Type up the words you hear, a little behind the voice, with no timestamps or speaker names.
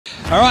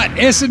All right,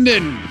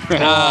 Essendon.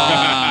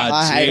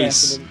 I hate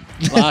jeez.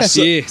 Essendon. Last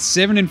year,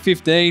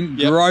 7-15,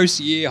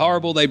 gross year,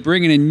 horrible. They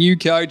bring in a new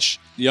coach.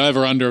 The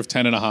over-under of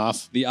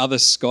 10.5. The other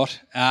Scott.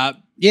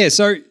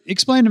 So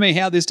explain to me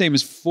how this team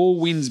is 4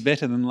 wins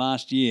better than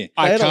last year.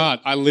 I can't.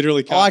 I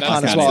literally can't. I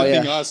can't as well, the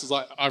yeah. thing I was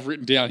like, I've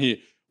written down here.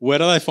 Where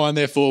do they find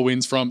their 4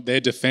 wins from? Their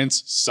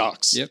defense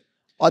sucks. Yep.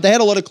 They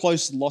had a lot of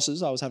close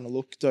losses. I was having a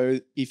look. So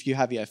if you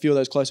have a few of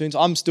those close wins,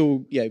 I'm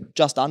still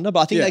just under,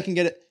 but I think they can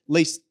get at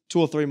least 2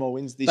 or 3 more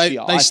wins this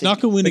year. They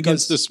snuck a win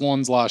against the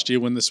Swans last year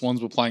when the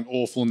Swans were playing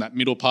awful in that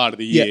middle part of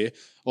the year.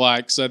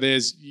 So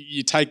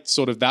you take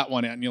sort of that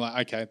one out and you're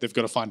like, okay, they've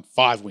got to find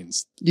 5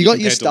 wins. You got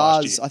your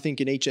stars, I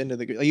think, in each end of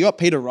the group. You got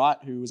Peter Wright,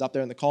 who was up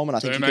there in the Coleman.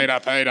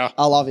 Peter.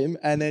 I love him.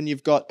 And then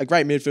you've got a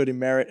great midfield in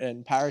Merritt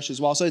and Parrish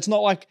as well. So it's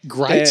not like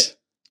great.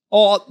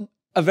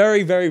 A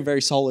very, very,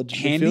 very solid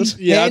midfield.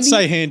 Yeah, I'd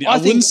say handy. I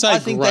wouldn't say I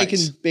think great. they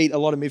can beat a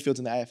lot of midfields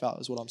in the AFL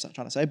is what I'm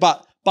trying to say.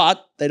 But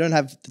they don't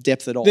have the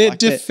depth at all. Their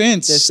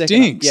defense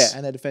stinks.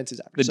 And their defense is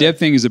average. The depth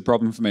thing is a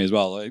problem for me as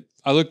well. I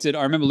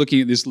remember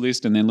looking at this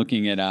list and then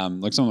looking at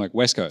someone like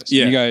West Coast.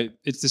 Yeah. And you go,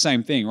 it's the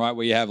same thing, right?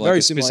 Where you have Very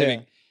a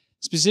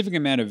specific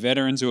amount of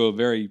veterans who are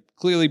very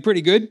clearly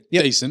pretty good.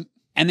 Decent.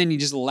 And then you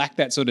just lack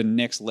that sort of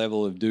next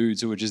level of dudes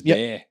who are just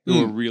there,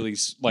 who are really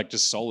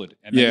just solid.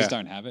 And they just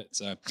don't have it.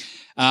 So,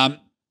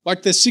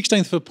 like they're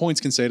 16th for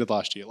points conceded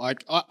last year.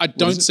 Like I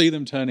don't see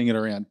them turning it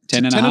around.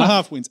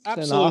 10.5 wins.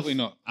 Absolutely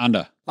not.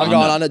 Under. I'm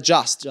going under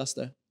just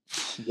there.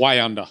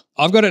 Way under.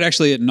 I've got it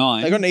actually at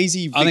 9. They got an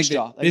easy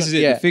fixture. This is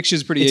it. The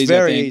fixture's pretty easy. It's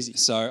very easy.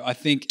 So I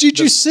think. Did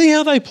you see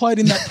how they played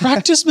in that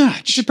practice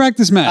match? It's a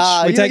practice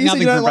match. We take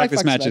nothing from like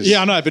practice matches.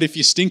 Yeah, I know, but if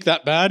you stink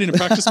that bad in a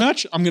practice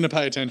match, I'm going to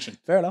pay attention.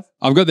 Fair enough.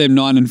 I've got them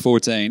 9 and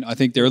 14. I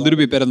think they're a little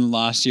bit better than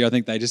last year. I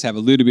think they just have a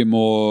little bit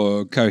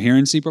more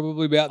coherency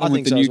probably about them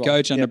with the new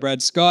coach under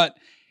Brad Scott.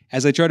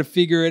 As they try to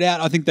figure it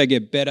out, I think they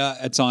get better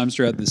at times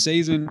throughout the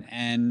season,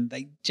 and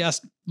they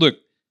just look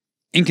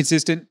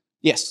inconsistent.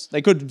 Yes,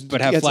 they could, but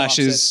have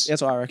flashes.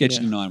 That's what I reckon. Get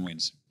you to 9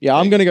 wins. Yeah,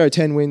 I'm going to go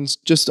 10 wins.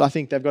 I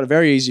think they've got a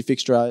very easy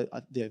fixture.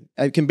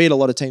 They can beat a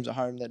lot of teams at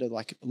home that are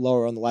like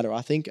lower on the ladder,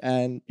 I think.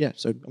 And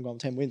so I'm going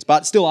 10 wins,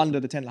 but still under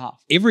the 10.5.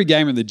 Every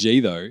game of the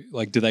G though,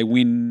 do they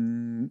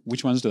win?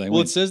 Which ones do they win?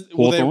 Well, it says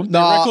Hawthorn?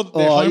 their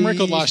home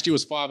record last year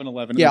was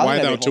 5-11. Yeah,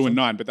 away they were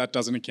 2-9, but that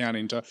doesn't account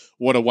into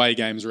what away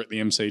games are at the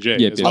MCG.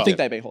 Yeah, I think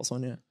they beat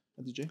Hawthorn. Yeah.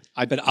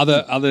 But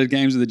other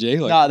games of the G,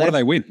 what do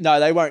they win? No,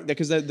 they won't,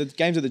 because the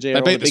games of the G they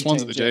are beat all the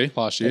Swans at the G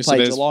last year. They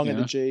played Geelong at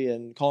the G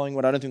and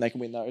Collingwood. I don't think they can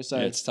win those. So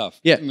it's tough.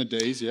 Yeah, in the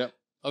Ds. Yeah,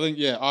 I think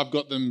I've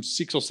got them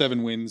 6 or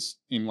 7 wins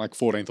in like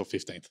 14th or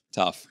 15th.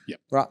 Tough. Yep.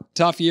 Right.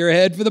 Tough year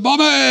ahead for the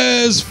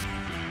Bombers.